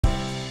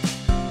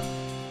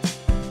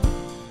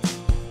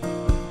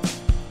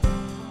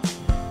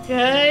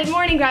Good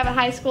morning, Gravette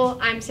High School.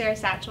 I'm Sarah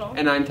Satchel.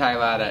 And I'm Ty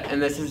Latta,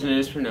 and this is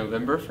news for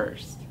November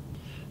 1st.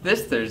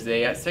 This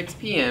Thursday at 6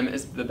 p.m.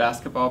 is the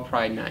Basketball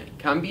Pride Night.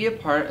 Come be a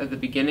part of the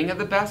beginning of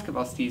the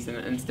basketball season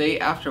and stay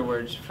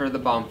afterwards for the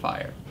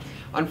bonfire.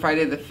 On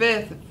Friday the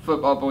 5th,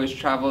 football boys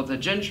travel to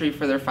Gentry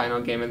for their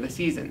final game of the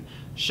season.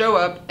 Show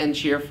up and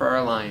cheer for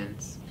our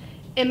Lions.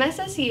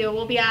 MSSU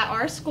will be at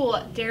our school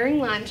during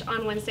lunch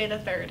on Wednesday the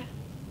 3rd.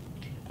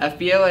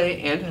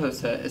 FBLA and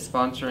HOSA is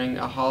sponsoring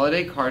a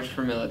holiday card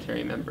for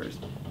military members.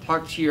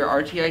 Talk to your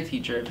RTI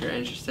teacher if you're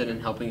interested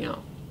in helping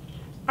out.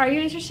 Are you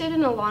interested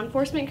in a law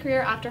enforcement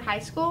career after high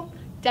school?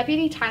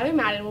 Deputy Tyler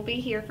Madden will be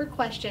here for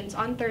questions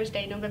on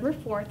Thursday, November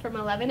 4th from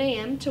 11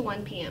 a.m. to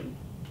 1 p.m.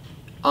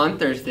 On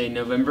Thursday,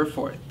 November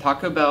 4th,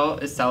 Taco Bell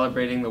is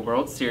celebrating the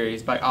World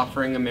Series by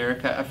offering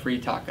America a free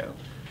taco.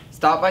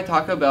 Stop by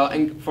Taco Bell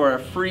for a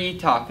free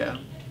taco.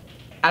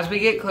 As we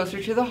get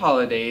closer to the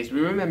holidays, we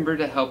remember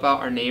to help out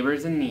our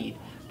neighbors in need.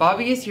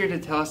 Bobby is here to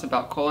tell us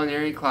about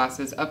Culinary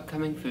class's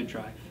upcoming food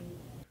drive.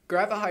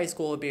 Gravette High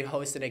School will be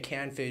hosting a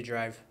canned food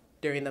drive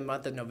during the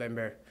month of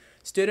November.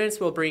 Students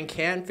will bring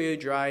canned food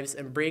drives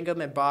and bring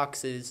them in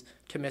boxes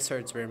to Miss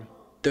Hurd's room.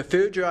 The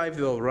food drive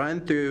will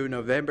run through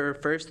November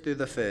 1st through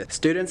the 5th.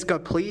 Students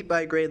complete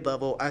by grade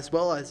level as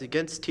well as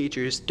against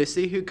teachers to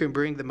see who can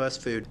bring the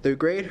most food. The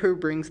grade who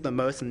brings the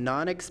most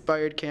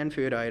non-expired canned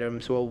food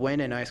items will win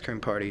an ice cream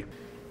party.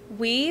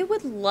 We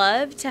would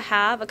love to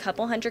have a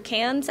couple hundred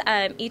cans.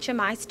 Each of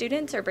my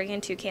students are bringing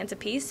 2 cans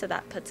apiece, so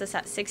that puts us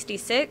at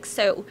 66.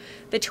 So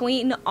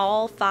between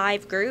all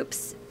 5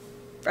 groups,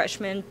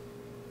 freshmen,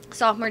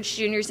 sophomores,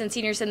 juniors, and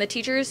seniors, and the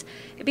teachers,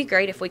 it'd be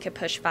great if we could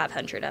push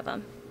 500 of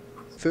them.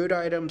 Food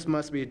items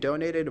must be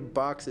donated in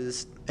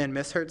boxes in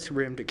Miss Hurt's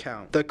room to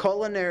count. The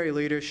Culinary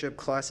Leadership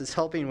class is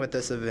helping with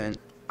this event.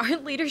 Our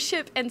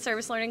leadership and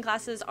service learning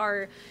classes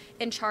are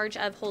in charge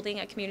of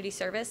holding a community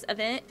service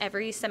event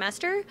every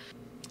semester.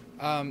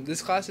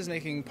 This class is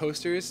making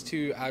posters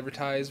to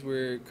advertise.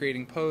 We're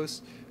creating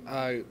posts.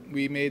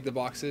 We made the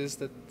boxes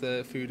that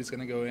the food is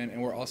going to go in,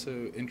 and we're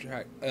also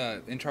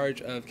in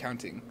charge of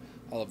counting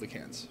all of the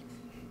cans.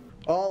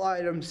 All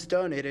items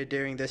donated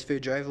during this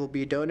food drive will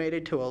be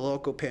donated to a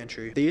local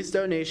pantry. These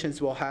donations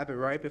will happen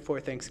right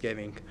before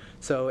Thanksgiving,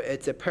 so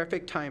it's a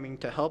perfect timing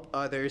to help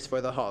others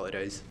for the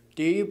holidays.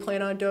 Do you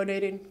plan on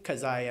donating?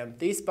 Because I am.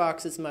 These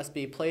boxes must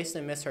be placed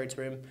in Miss Hurt's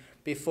room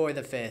before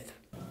the 5th.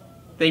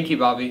 Thank you,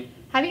 Bobby.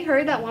 Have you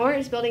heard that Walmart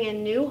is building a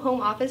new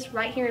home office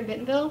right here in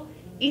Bentonville?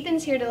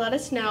 Ethan's here to let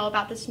us know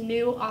about this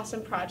new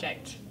awesome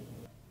project.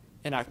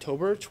 In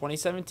October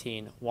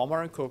 2017,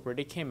 Walmart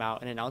Incorporated came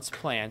out and announced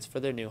plans for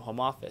their new home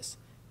office.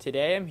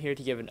 Today I'm here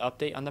to give an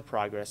update on the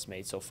progress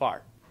made so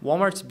far.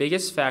 Walmart's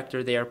biggest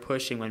factor they are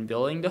pushing when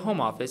building the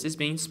home office is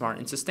being smart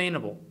and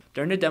sustainable.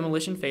 During the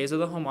demolition phase of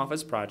the home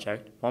office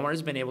project, Walmart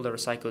has been able to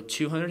recycle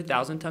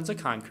 200,000 tons of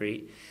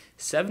concrete,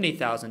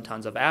 70,000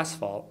 tons of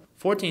asphalt,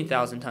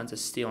 14,000 tons of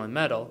steel and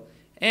metal,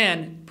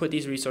 and put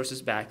these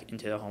resources back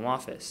into the home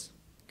office.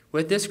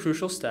 With this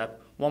crucial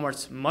step,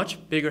 Walmart's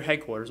much bigger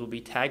headquarters will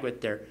be tagged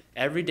with their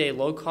everyday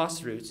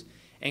low-cost routes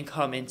and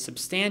come in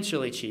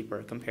substantially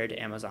cheaper compared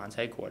to Amazon's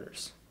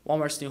headquarters.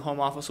 Walmart's new home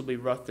office will be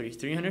roughly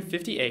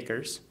 350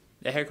 acres.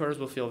 The headquarters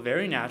will feel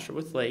very natural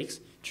with lakes,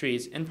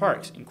 trees, and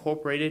parks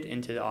incorporated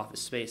into the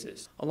office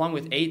spaces. Along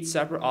with 8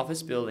 separate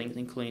office buildings,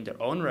 including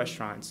their own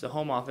restaurants, the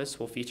home office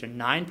will feature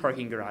 9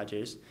 parking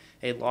garages,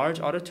 a large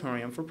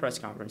auditorium for press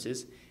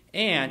conferences,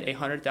 and a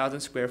 100,000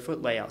 square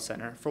foot layout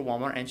center for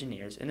Walmart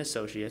engineers and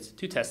associates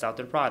to test out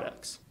their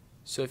products.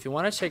 So if you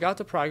want to check out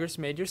the progress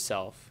made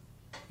yourself,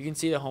 you can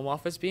see the home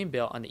office being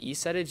built on the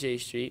east side of J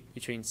Street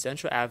between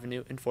Central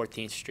Avenue and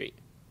 14th Street.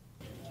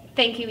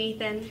 Thank you,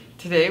 Ethan.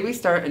 Today we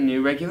start a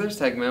new regular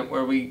segment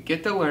where we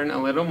get to learn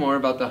a little more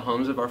about the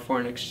homes of our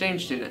foreign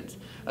exchange students.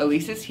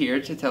 Elise is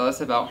here to tell us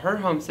about her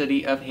home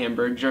city of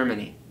Hamburg,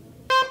 Germany.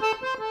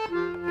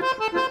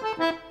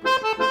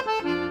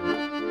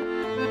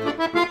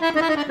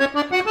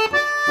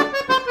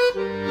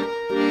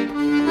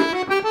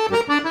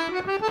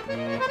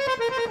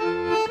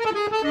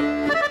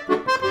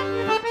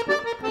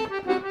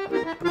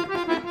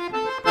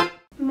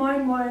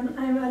 Moin Moin,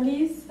 I'm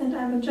Alice and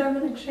I'm a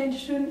German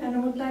exchange student and I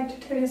would like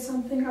to tell you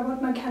something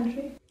about my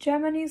country.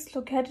 Germany is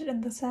located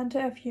in the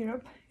center of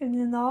Europe. In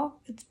the north,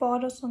 its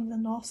borders on the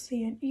North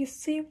Sea and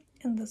East Sea.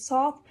 In the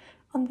south,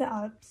 on the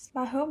Alps.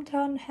 My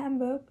hometown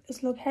Hamburg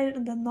is located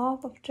in the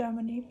north of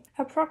Germany.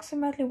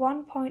 Approximately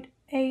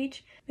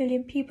 1.8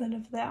 million people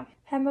live there.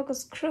 Hamburg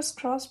is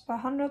crisscrossed by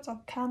hundreds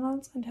of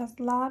canals and has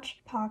large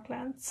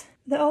parklands.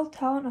 The old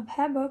town of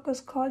Hamburg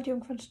is called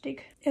Jungfernstieg.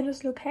 It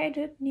is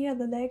located near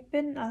the lake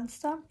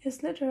Binnenalster,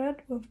 is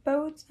littered with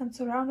boats and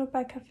surrounded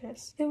by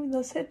cafes. In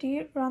the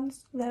city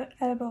runs the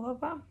Elbe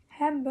River.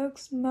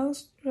 Hamburg's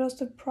most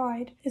roasted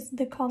pride is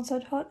the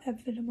concert hall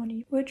at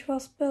Philharmonie, which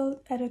was built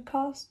at a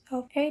cost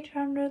of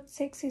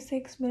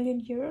 866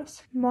 million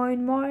euros.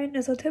 Moin Moin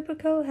is a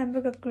typical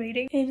Hamburger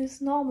greeting. It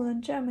is normal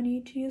in Germany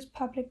to use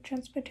public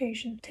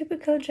transportation.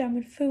 Typical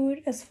German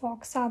food is, for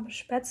example,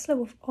 Spätzle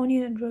with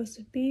onion and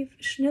roasted beef,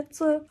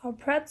 Schnitzel or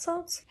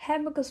pretzels.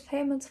 Hamburg is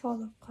famous for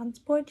the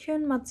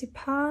Franzbrötchen,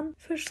 Marzipan,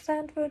 fish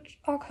sandwich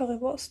or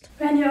currywurst.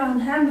 When you are in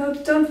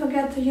Hamburg, don't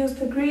forget to use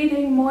the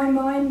greeting Moin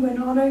Moin when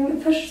ordering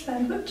a fish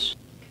sandwich.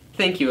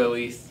 Thank you,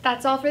 Elise.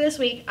 That's all for this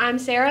week. I'm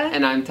Sarah.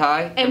 And I'm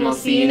Ty. And we'll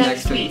see you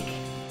next week.